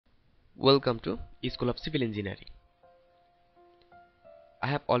Welcome to School of Civil Engineering. I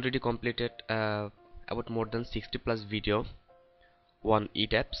have already completed about more than 60 plus video on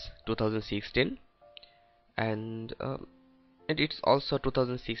Etabs 2016 and it's also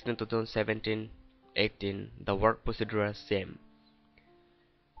 2016, 2017, 18. The work procedure is same,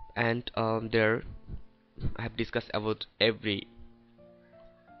 and there I have discussed about every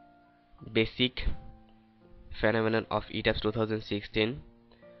basic phenomenon of Etabs 2016.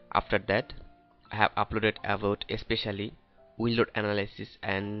 After that, I have uploaded about especially wind load analysis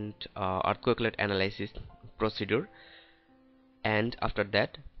and earthquake load analysis procedure, and after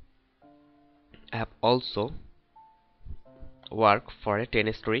that I have also worked for a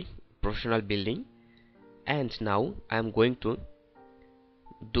 10-story professional building, and now I am going to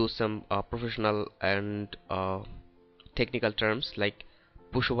do some professional and technical terms like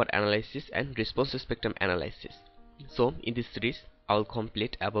pushover analysis and response spectrum analysis. So in this series I will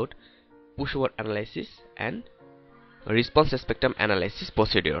complete about pushover analysis and response spectrum analysis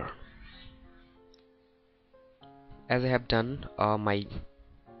procedure. As I have done my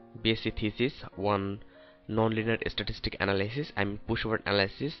BSc thesis on nonlinear statistic analysis, I mean pushover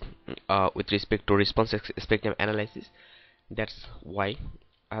analysis with respect to response spectrum analysis, that's why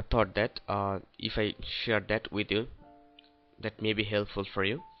I thought that if I share that with you, that may be helpful for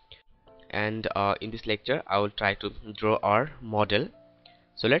you. And in this lecture I will try to draw our model.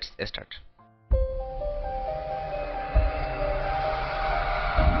 So let's start.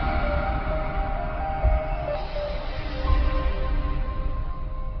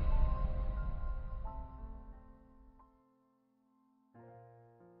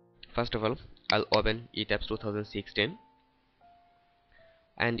 First of all, I'll open Etabs 2016,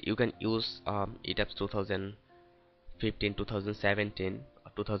 and you can use Etabs 2015, 2017,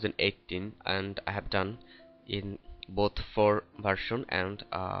 2018, and I have done in both 4 version, and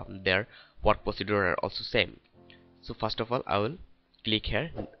their work procedure are also same. So first of all, I will click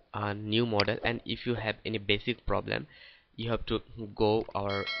here new model, and if you have any basic problem, you have to go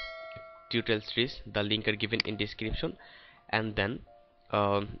our tutorial series, the link are given in description, and then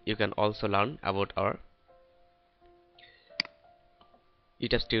you can also learn about our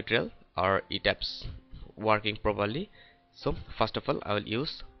Etabs tutorial or Etabs working properly. So first of all, I will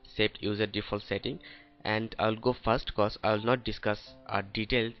use saved user default setting, and I will go first because I will not discuss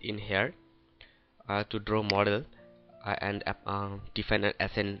details in here to draw model and define and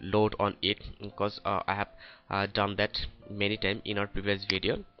assign load on it, because I have done that many times in our previous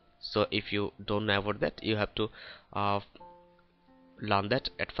video. So if you don't know about that, you have to learn that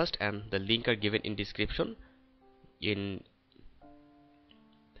at first, and the link are given in description in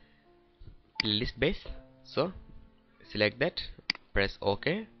list base. So select that, press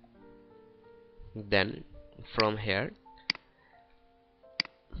OK. Then from here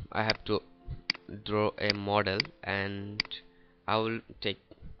I have to draw a model, and I will take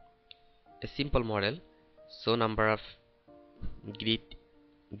a simple model. So number of grid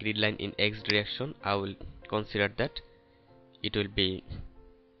line in X direction, I will consider that it will be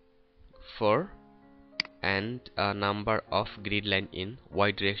 4, and number of grid line in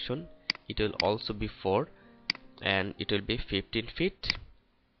Y direction, it will also be 4, and it will be 15 feet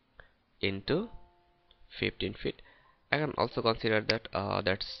into 15 feet. I can also consider that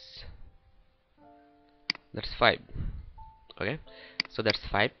that's 5. Okay, so that's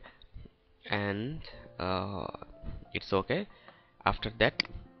 5, and it's okay. After that,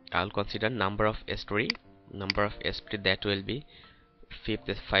 I'll consider number of story, that will be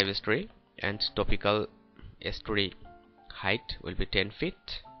 5 story, and topical story height will be 10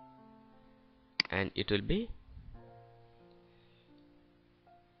 feet, and it will be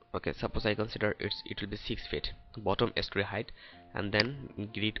okay. Suppose I consider it will be 6 feet bottom story height, and then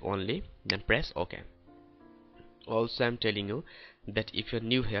grid only, then press OK. Also, I'm telling you that if you're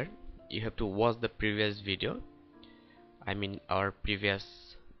new here, you have to watch the previous video, I mean our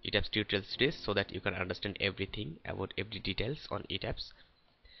previous Etabs tutorial series, so that you can understand everything about every details on Etabs.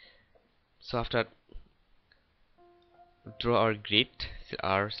 So after draw our grid,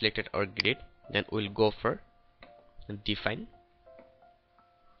 selected our grid, then we'll go for define.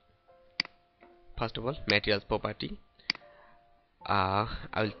 First of all, materials property. I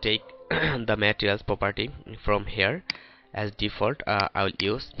will take the materials property from here as default. I will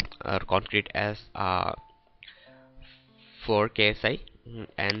use concrete as 4 KSI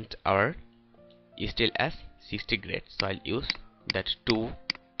and our steel as 60 grade. So I'll use that 2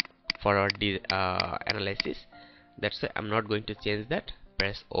 for our analysis. That's why I'm not going to change that.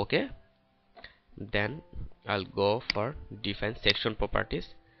 Press OK. Then I'll go for define section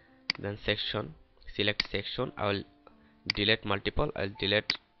properties. Then section, select section. I will delete multiple. I'll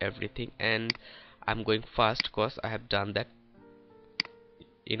delete everything, and I'm going fast because I have done that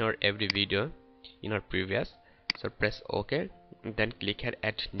in our every video in our previous. So press OK, then click here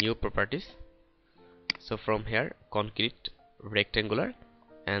add new properties. So from here concrete rectangular,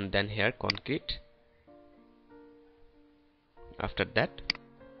 and then here concrete. After that,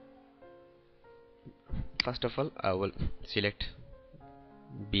 first of all I will select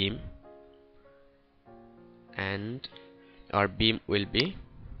beam, and our beam will be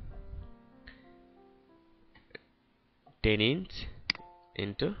 10 inch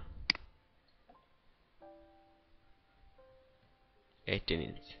into 18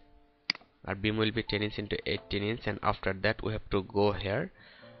 inch. Our beam will be 10 inch into 18 inch, and after that we have to go here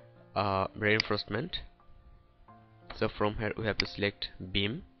reinforcement. So from here we have to select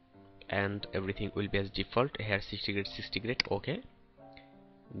beam, and everything will be as default. Here 60 grade 60 grade, okay.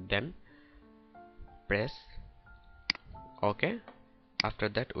 Then press OK. After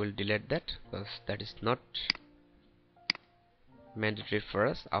that we'll delete that because that is not mandatory for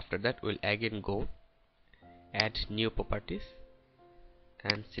us. After that we'll again go add new properties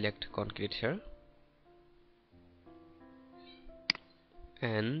and select concrete here,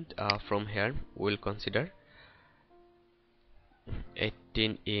 and from here we'll consider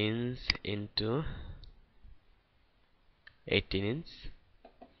 18 inch into 18 inch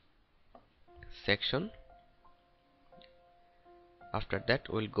section. After that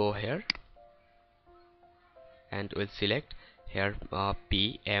we'll go here and we'll select here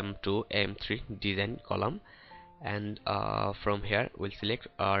P M2 M3 design column, and from here we'll select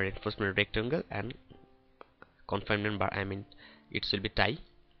reinforcement rectangle and confinement bar, I mean it will be tie.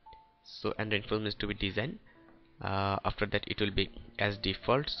 So and reinforcement is to be design. After that it will be as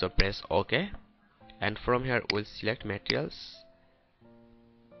default, so press OK, and from here we'll select materials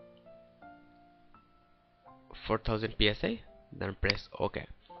 4000 psi, then press OK.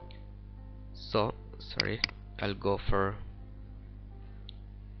 So sorry, I'll go for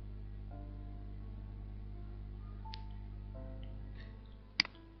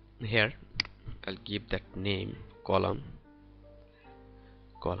here, I'll give that name column,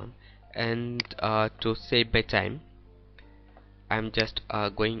 and to save my time I'm just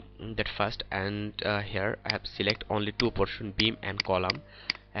going that fast, and here I have select only two portion, beam and column,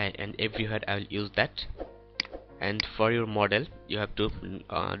 and everywhere I will use that. And for your model you have to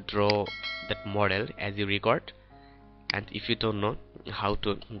draw that model as you record, and if you don't know how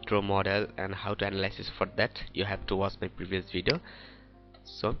to draw model and how to analyze this, for that you have to watch my previous video.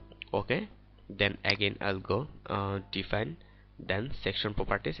 So okay, then again I'll go define, then section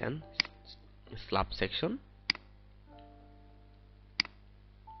properties and slab section.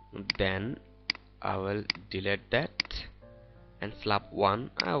 Then I will delete that, and slab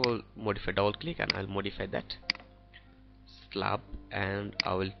 1 I will modify, double click and I'll modify that slab, and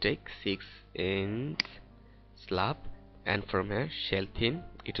I will take 6 inch slab, and from here shell thin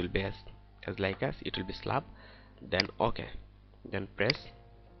it will be as like as it will be slab. Then okay, then press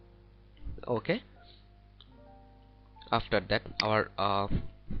OK. After that our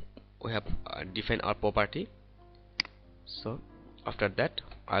we have defined our property. So after that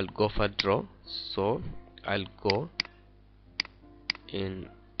I'll go for draw, so I'll go in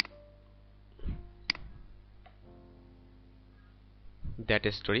that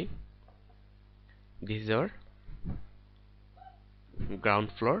Storey. This is our ground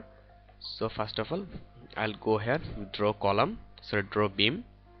floor. So first of all I'll go here draw column, so draw beam.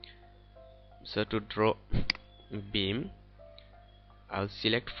 So to draw beam I'll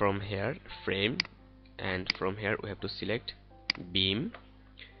select from here frame, and from here we have to select beam,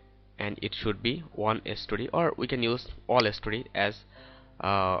 and it should be one Storey, or we can use all Storey as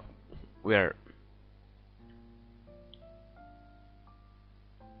where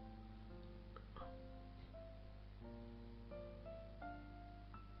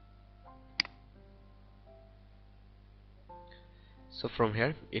so from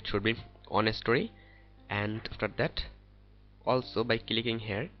here it should be on Storey. And after that also by clicking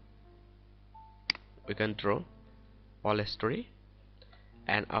here we can draw all Storey,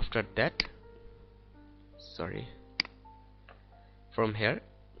 and after that sorry, from here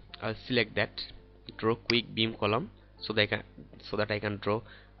I'll select that draw quick beam column, so that I can draw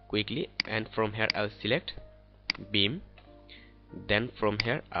quickly, and from here I'll select beam. Then from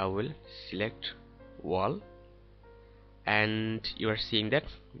here I will select wall, and you are seeing that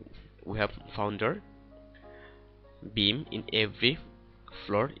we have found our beam in every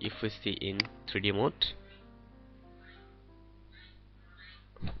floor. If we see in 3D mode,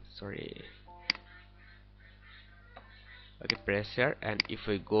 sorry, okay, press here, and if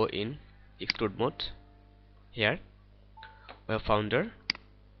we go in extrude mode, here we have found our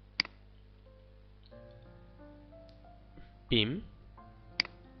beam.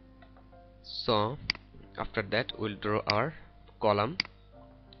 So after that we'll draw our column.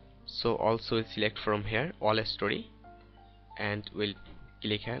 So also we'll select from here all story and we'll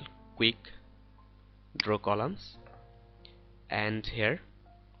click here quick draw columns, and here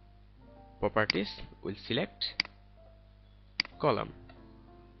properties we'll select column.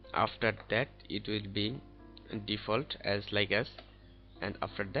 After that it will be default as like as, and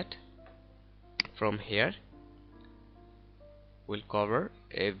after that from here we'll cover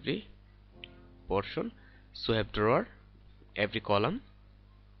every portion. So we have drawer every column.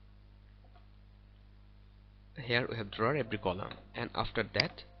 Here we have drawer every column, and after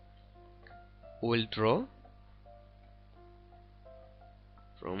that we'll draw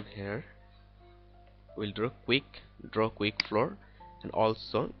from here. We'll draw quick floor, and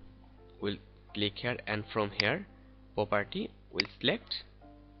also we'll click here, and from here property we'll select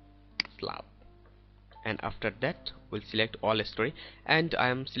slab, and after that we'll select all story. And I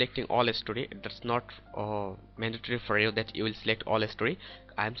am selecting all story. That's not mandatory for you that you will select all story.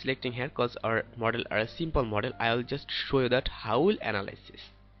 I am selecting here because our model are a simple model. I will just show you that how we'll analyze this.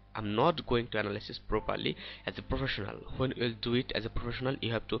 I'm not going to analyze this properly as a professional. When you will do it as a professional,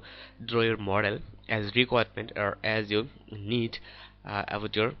 you have to draw your model as requirement or as you need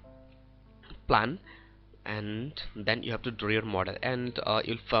about your plan, and then you have to draw your model, and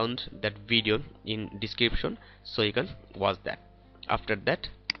you'll find that video in description so you can watch that. After that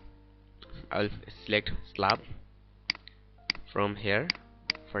I'll select slab. From here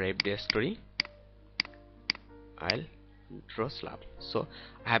for every story I'll draw slab. So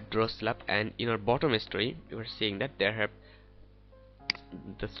I have draw slab, and in our bottom story you are seeing that there have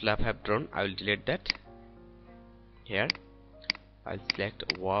the slab have drawn. I will delete that. Here I'll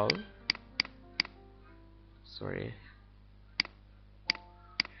select wall,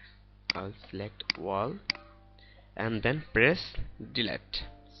 I'll select wall and then press delete.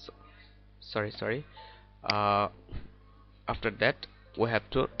 Sorry. After that we have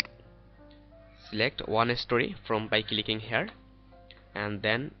to select one story from by clicking here, and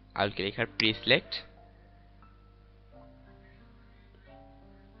then I'll click here pre-select.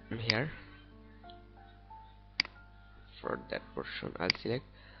 Here for that portion I'll select.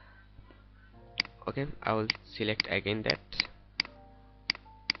 Okay, I will select again that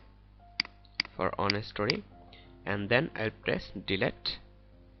for on story, and then I'll press delete.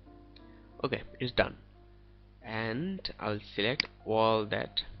 Okay, it's done, and I'll select all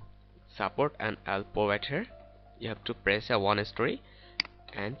that support, and I'll provide here. You have to press a one story,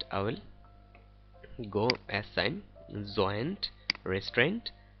 and I will go assign joint restraint,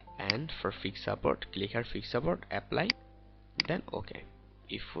 and for fixed support click here fixed support, apply, then okay.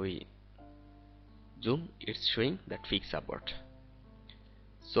 If we zoom, it's showing that fixed support.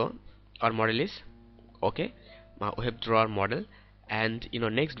 So our model is okay. Now we have drawn our model, and in our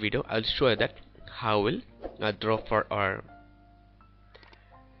next video I'll show you that how we'll draw for our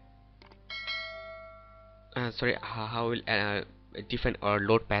how we'll define our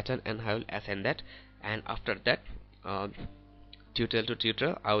load pattern and how we'll assign that. And after that tutorial to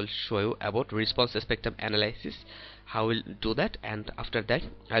tutorial I will show you about response spectrum analysis, how we'll do that, and after that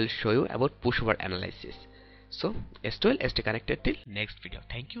I'll show you about pushover analysis. So stay connected till next video.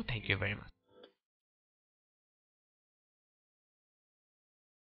 Thank you very much.